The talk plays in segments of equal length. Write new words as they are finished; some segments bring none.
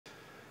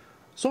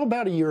So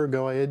about a year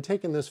ago I had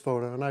taken this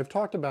photo, and I've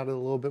talked about it a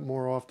little bit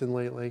more often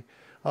lately.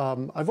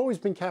 I've always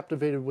been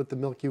captivated with the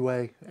Milky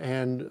Way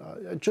and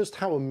just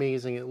how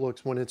amazing it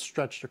looks when it's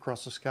stretched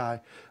across the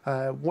sky.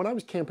 When I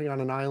was camping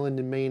on an island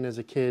in Maine as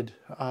a kid,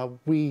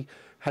 we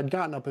had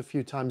gotten up a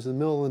few times in the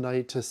middle of the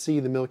night to see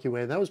the Milky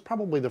Way. That was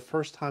probably the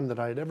first time that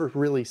I had ever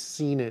really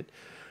seen it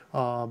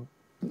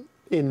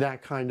in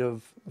that kind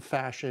of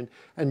fashion,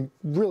 and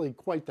really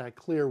quite that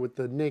clear with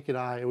the naked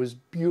eye. It was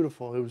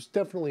beautiful. It was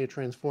definitely a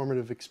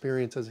transformative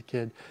experience as a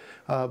kid.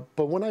 But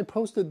when I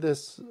posted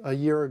this a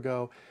year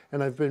ago,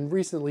 and I've been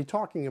recently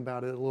talking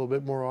about it a little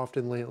bit more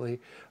often lately,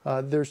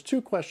 there's two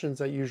questions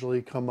that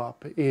usually come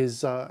up.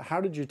 Is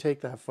how did you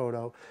take that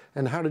photo,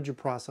 and how did you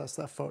process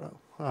that photo?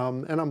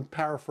 And I'm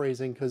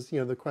paraphrasing because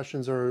the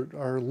questions are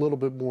a little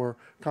bit more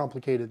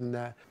complicated than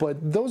that.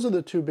 But those are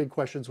the two big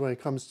questions when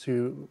it comes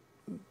to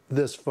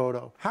this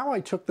photo. How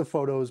I took the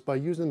photos by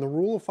using the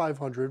rule of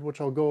 500,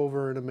 which I'll go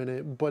over in a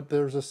minute, but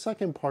there's a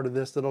second part of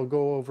this that I'll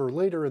go over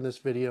later in this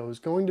video, is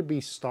going to be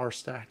star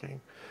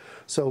stacking.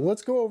 So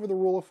let's go over the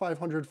rule of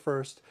 500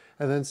 first,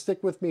 and then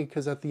stick with me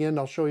because at the end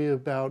I'll show you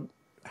about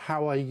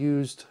how I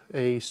used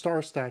a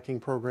star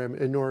stacking program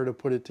in order to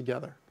put it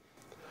together.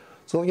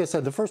 So like I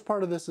said, the first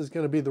part of this is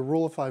going to be the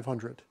rule of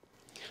 500.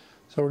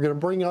 So we're going to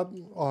bring up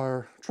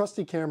our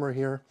trusty camera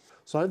here.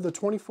 So I have the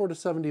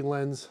 24-70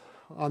 lens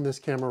on this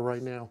camera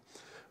right now.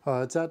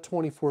 It's at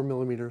 24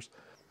 millimeters.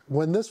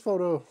 When this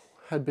photo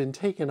had been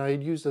taken, I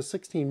had used a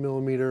 16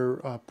 millimeter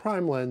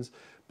prime lens,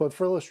 but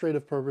for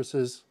illustrative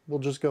purposes, we'll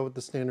just go with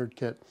the standard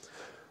kit.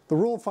 The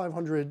rule of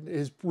 500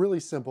 is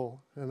really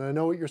simple, and I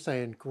know what you're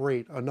saying,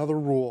 great, another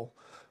rule.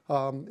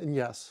 And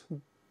yes,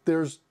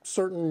 there's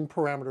certain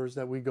parameters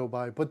that we go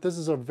by, but this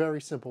is a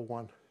very simple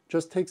one.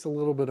 Just takes a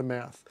little bit of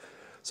math.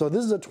 So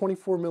this is a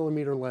 24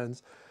 millimeter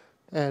lens,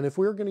 and if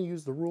we were going to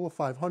use the rule of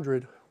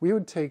 500, we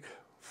would take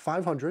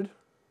 500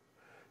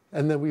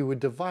 and then we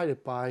would divide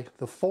it by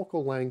the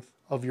focal length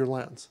of your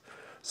lens.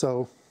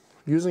 So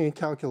using a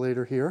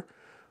calculator here,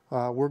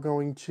 we're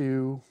going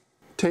to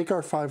take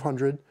our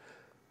 500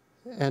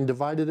 and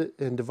divide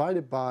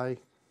it by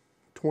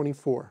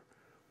 24,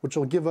 which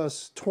will give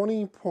us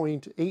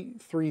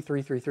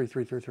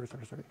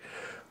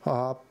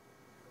 20.8333333333.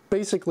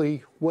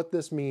 Basically, what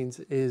this means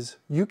is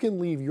you can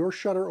leave your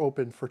shutter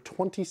open for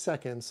 20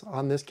 seconds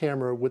on this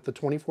camera with the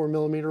 24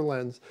 millimeter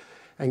lens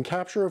and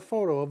capture a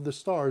photo of the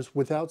stars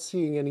without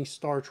seeing any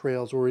star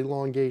trails or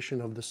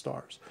elongation of the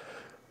stars.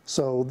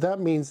 So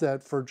that means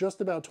that for just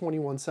about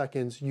 21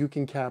 seconds, you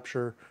can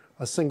capture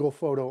a single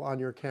photo on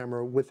your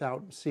camera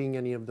without seeing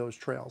any of those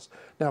trails.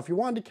 Now, if you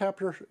wanted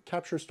to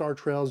capture star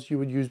trails, you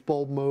would use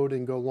bulb mode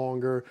and go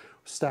longer,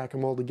 stack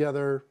them all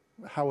together,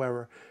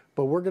 however.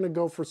 But we're going to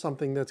go for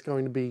something that's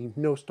going to be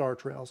no star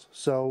trails.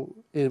 So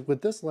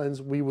with this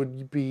lens, we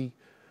would be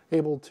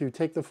able to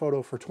take the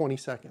photo for 20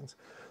 seconds.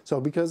 So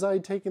because I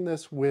had taken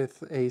this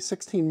with a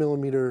 16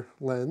 millimeter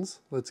lens,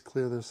 let's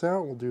clear this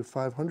out. We'll do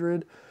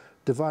 500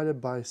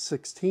 divided by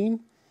 16.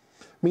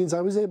 Means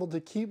I was able to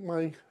keep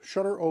my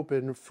shutter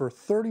open for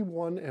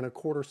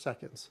 31.25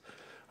 seconds.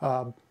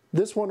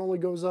 This one only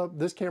goes up,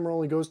 this camera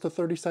only goes to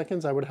 30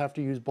 seconds. I would have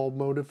to use bulb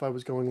mode if I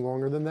was going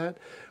longer than that.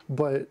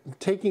 But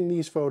taking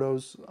these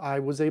photos, I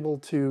was able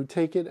to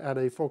take it at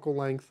a focal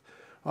length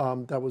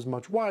that was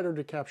much wider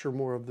to capture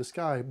more of the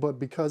sky. But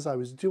because I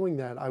was doing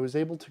that, I was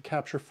able to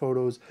capture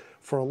photos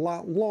for a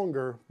lot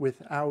longer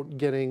without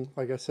getting,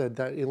 like I said,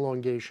 that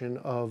elongation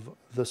of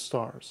the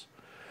stars.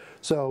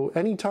 So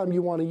anytime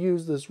you want to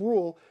use this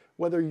rule,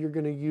 whether you're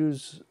going to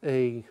use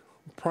a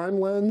prime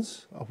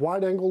lens, a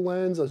wide angle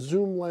lens, a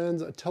zoom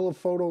lens, a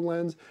telephoto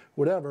lens,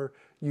 whatever,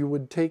 you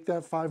would take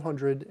that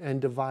 500 and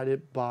divide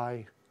it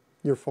by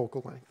your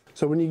focal length.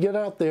 So when you get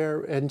out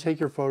there and take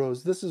your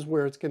photos, this is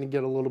where it's going to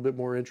get a little bit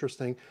more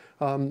interesting.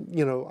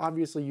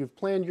 Obviously you've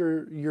planned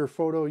your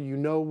photo, you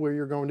know where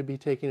you're going to be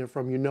taking it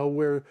from, you know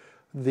where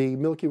the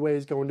Milky Way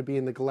is going to be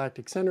and the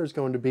galactic center is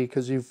going to be,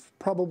 because you've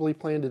probably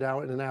planned it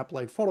out in an app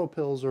like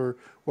PhotoPills or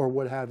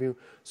what have you.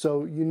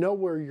 So you know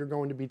where you're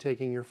going to be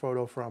taking your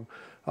photo from.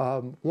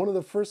 One of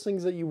the first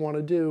things that you want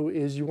to do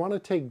is you want to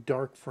take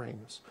dark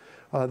frames.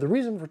 The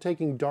reason for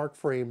taking dark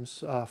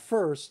frames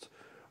first,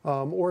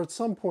 or at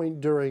some point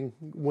during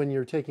when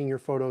you're taking your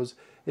photos,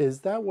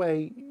 is that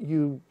way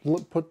you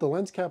put the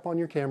lens cap on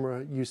your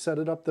camera, you set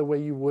it up the way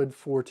you would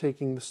for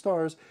taking the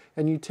stars,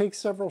 and you take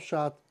several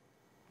shots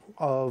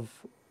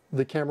of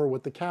the camera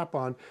with the cap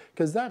on,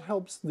 because that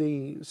helps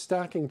the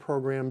stacking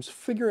programs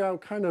figure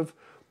out kind of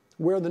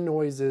where the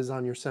noise is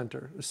on your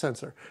sensor.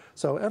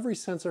 So every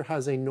sensor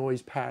has a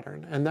noise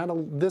pattern, and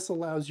this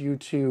allows you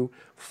to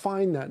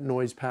find that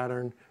noise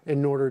pattern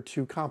in order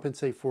to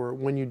compensate for it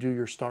when you do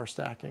your star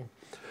stacking.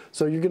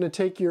 So you're going to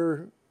take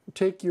your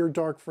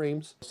dark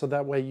frames, so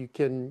that way you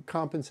can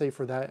compensate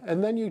for that,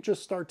 and then you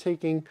just start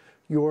taking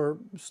your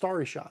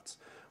starry shots.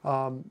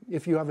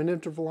 If you have an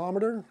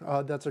intervalometer,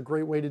 that's a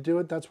great way to do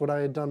it. That's what I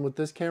had done with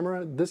this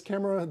camera. This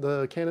camera,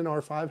 the Canon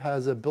R5,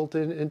 has a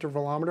built-in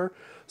intervalometer,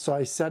 so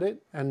I set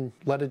it and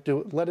let it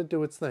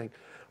do its thing.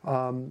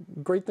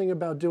 Great thing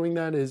about doing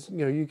that is,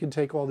 you can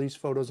take all these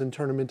photos and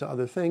turn them into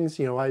other things.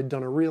 I had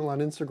done a reel on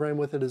Instagram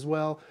with it as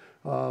well.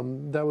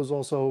 That was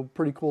also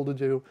pretty cool to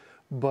do.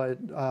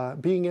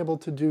 But being able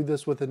to do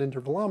this with an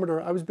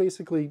intervalometer, I was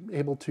basically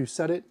able to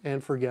set it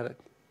and forget it.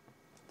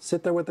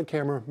 Sit there with the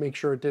camera, make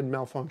sure it didn't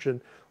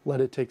malfunction,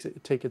 let it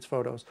take its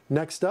photos.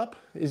 Next up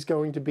is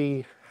going to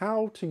be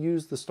how to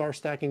use the star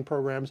stacking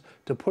programs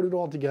to put it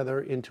all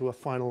together into a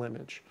final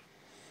image.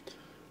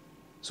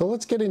 So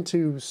let's get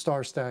into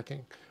star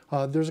stacking.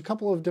 There's a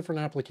couple of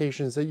different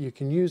applications that you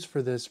can use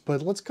for this,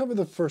 but let's cover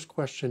the first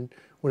question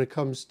when it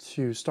comes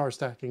to star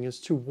stacking as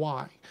to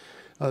why.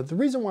 The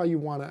reason why you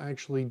want to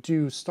actually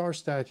do star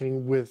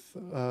stacking with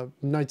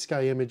night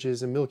sky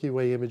images and Milky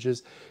Way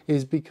images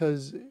is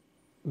because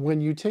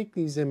when you take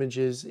these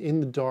images in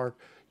the dark,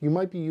 you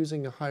might be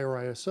using a higher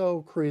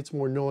ISO, creates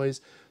more noise.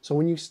 So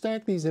when you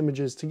stack these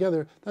images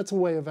together, that's a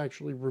way of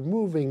actually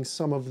removing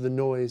some of the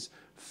noise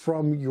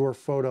from your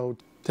photo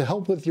to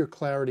help with your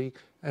clarity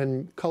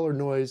and color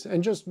noise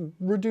and just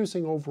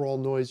reducing overall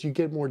noise. You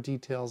get more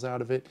details out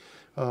of it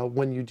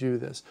when you do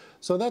this.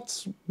 So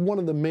that's one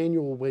of the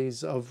manual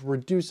ways of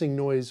reducing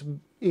noise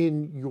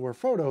in your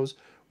photos.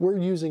 We're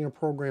using a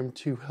program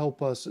to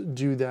help us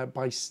do that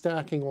by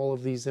stacking all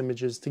of these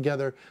images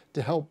together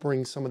to help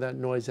bring some of that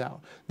noise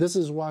out. This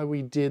is why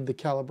we did the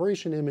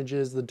calibration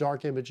images, the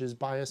dark images,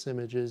 bias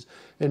images,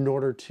 in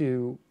order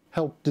to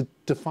help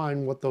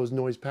define what those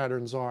noise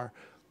patterns are.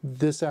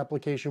 This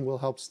application will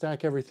help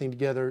stack everything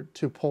together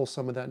to pull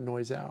some of that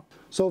noise out.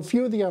 So a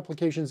few of the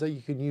applications that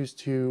you can use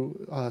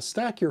to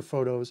stack your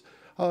photos.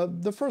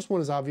 The first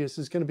one is obvious,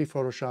 is going to be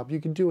Photoshop.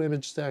 You can do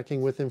image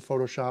stacking within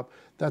Photoshop.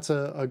 That's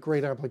a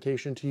great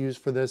application to use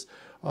for this.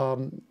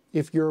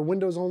 If you're a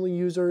Windows only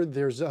user,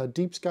 there's a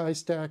Deep Sky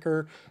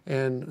Stacker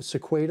and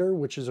Sequator,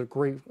 which is a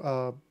great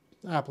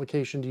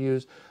application to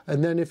use.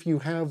 And then if you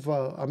have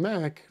a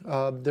Mac,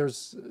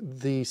 there's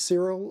the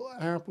Serial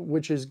app,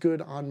 which is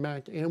good on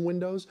Mac and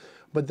Windows,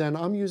 but then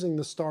I'm using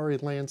the Starry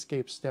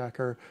landscape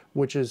stacker,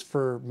 which is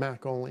for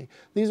Mac only.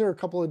 These are a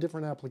couple of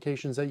different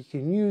applications that you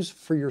can use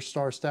for your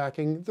star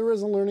stacking. There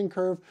is a learning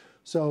curve,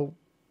 so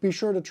be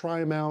sure to try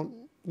them out,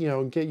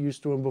 get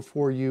used to them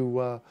before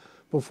you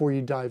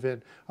dive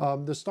in.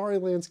 The Starry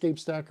Landscape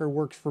Stacker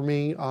works for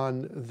me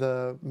on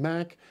the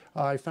Mac.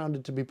 I found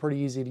it to be pretty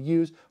easy to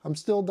use. I'm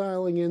still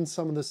dialing in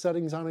some of the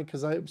settings on it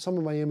because some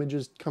of my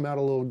images come out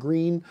a little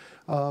green,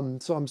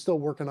 so I'm still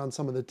working on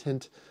some of the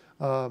tint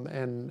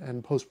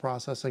and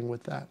post-processing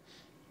with that.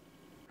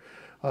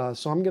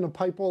 So I'm going to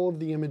pipe all of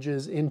the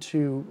images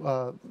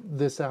into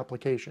this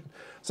application.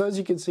 So as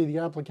you can see, the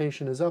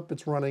application is up,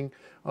 it's running,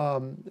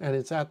 and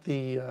it's at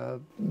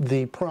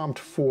the prompt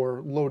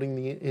for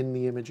loading in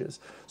the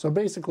images. So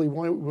basically,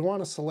 we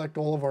want to select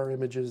all of our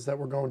images that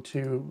we're going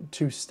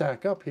to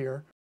stack up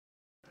here.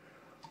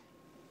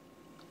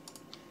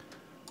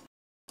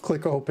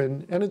 Click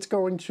open, and it's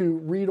going to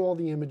read all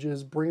the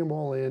images, bring them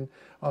all in,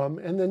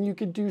 and then you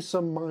could do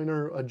some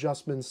minor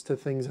adjustments to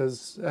things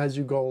as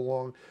you go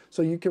along.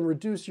 So you can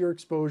reduce your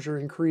exposure,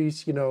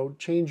 increase,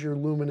 change your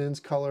luminance,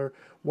 color,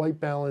 white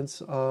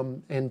balance,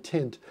 and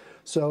tint.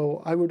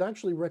 So I would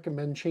actually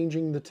recommend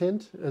changing the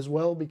tint as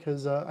well,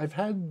 because I've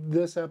had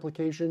this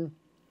application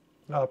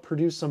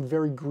produce some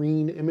very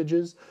green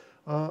images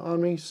on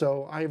me.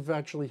 So I've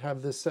actually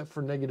have this set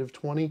for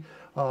 -20.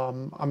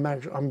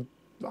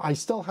 I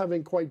still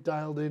haven't quite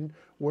dialed in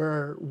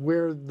where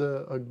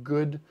a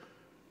good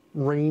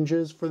range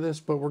is for this,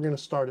 but we're going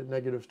to start at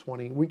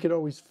 -20. We could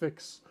always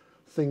fix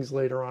things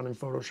later on in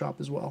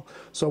Photoshop as well.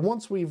 So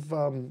once we've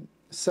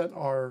set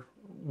our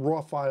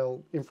raw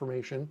file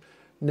information,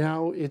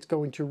 now it's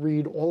going to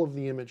read all of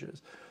the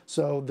images.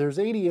 So there's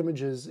 80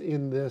 images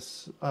in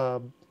this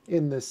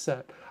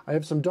set. I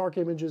have some dark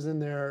images in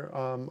there.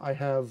 I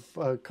have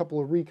a couple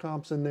of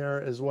recomps in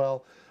there as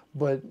well.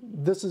 But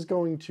this is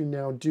going to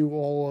now do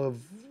all of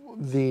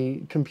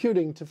the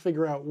computing to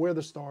figure out where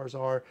the stars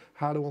are,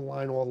 how to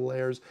align all the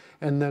layers,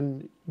 and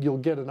then you'll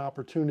get an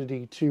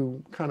opportunity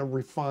to kind of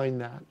refine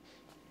that.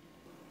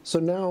 So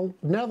now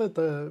that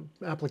the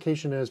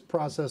application has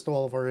processed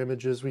all of our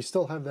images, we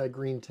still have that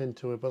green tint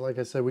to it, but like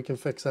I said, we can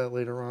fix that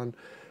later on.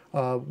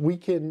 We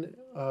can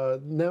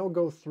now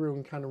go through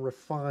and kind of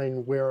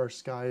refine where our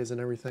sky is and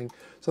everything.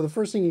 So the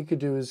first thing you could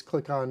do is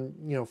click on,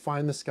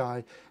 find the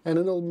sky, and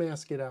it'll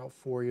mask it out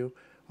for you.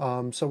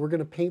 So we're going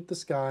to paint the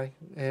sky,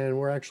 and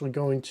we're actually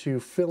going to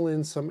fill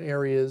in some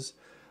areas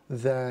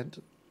that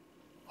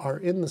are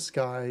in the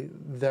sky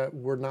that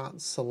were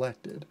not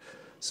selected.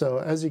 So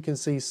as you can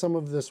see, some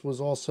of this was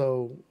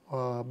also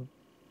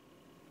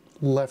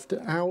left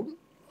out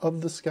of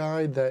the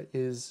sky that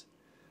is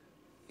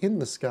in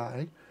the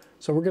sky.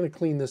 So we're going to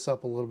clean this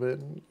up a little bit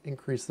and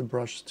increase the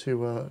brush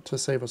to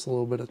save us a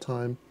little bit of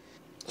time.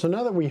 So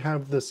now that we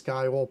have the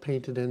sky all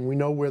painted in, we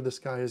know where the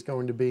sky is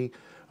going to be.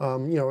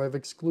 I've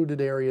excluded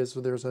areas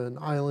where there's an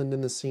island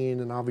in the scene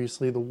and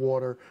obviously the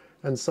water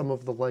and some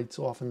of the lights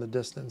off in the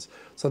distance.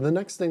 So the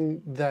next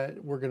thing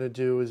that we're going to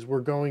do is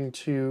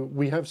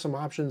we have some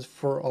options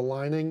for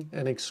aligning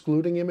and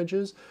excluding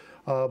images.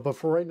 But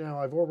for right now,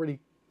 I've already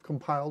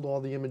compiled all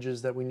the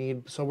images that we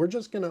need. So we're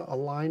just going to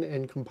align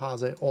and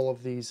composite all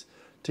of these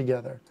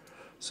together.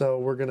 So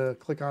we're going to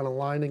click on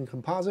Align and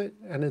Composite,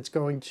 and it's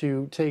going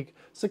to take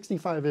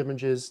 65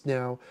 images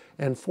now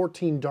and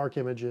 14 dark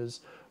images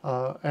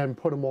and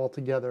put them all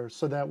together.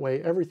 So that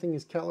way everything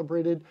is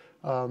calibrated.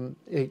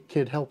 It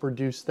could help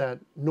reduce that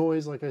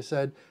noise, like I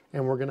said,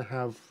 and we're going to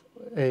have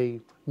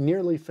a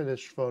nearly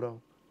finished photo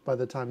by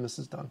the time this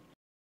is done.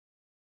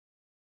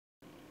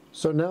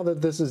 So now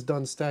that this is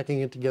done stacking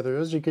it together,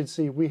 as you can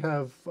see, we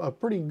have a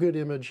pretty good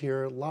image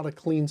here, a lot of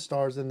clean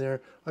stars in there.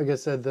 Like I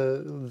said,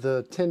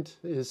 the tint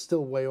is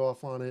still way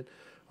off on it.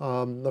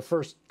 The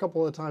first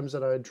couple of times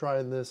that I had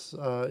tried this,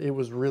 it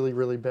was really,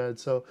 really bad.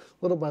 So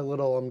little by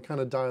little, I'm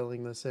kind of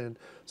dialing this in.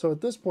 So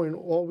at this point,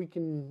 all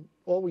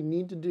we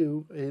need to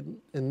do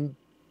in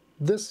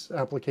this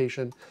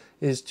application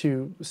is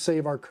to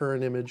save our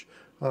current image.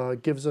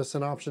 It gives us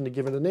an option to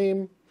give it a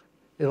name.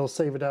 It'll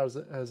save it as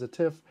a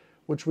TIFF,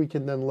 which we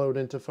can then load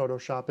into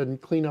Photoshop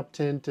and clean up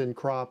tint and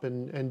crop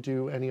and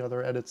do any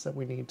other edits that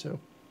we need to.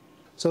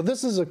 So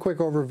this is a quick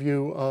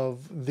overview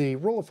of the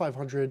Rule of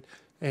 500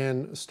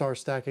 and star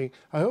stacking.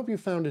 I hope you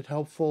found it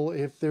helpful.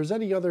 If there's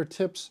any other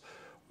tips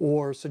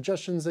or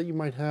suggestions that you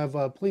might have,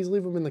 please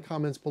leave them in the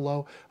comments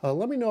below.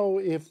 Let me know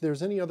if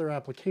there's any other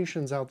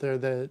applications out there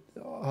that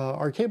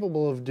are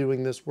capable of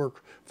doing this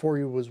work for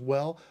you as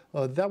well.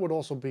 That would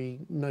also be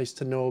nice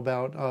to know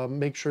about.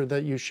 Make sure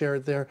that you share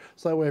it there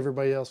so that way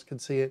everybody else can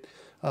see it.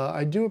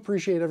 I do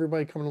appreciate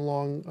everybody coming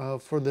along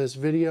for this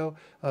video.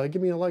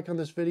 Give me a like on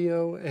this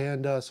video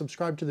and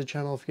subscribe to the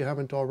channel if you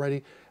haven't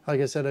already. Like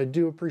I said, I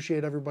do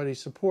appreciate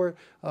everybody's support.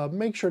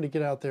 Make sure to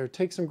get out there,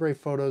 take some great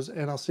photos,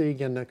 and I'll see you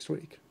again next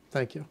week.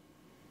 Thank you.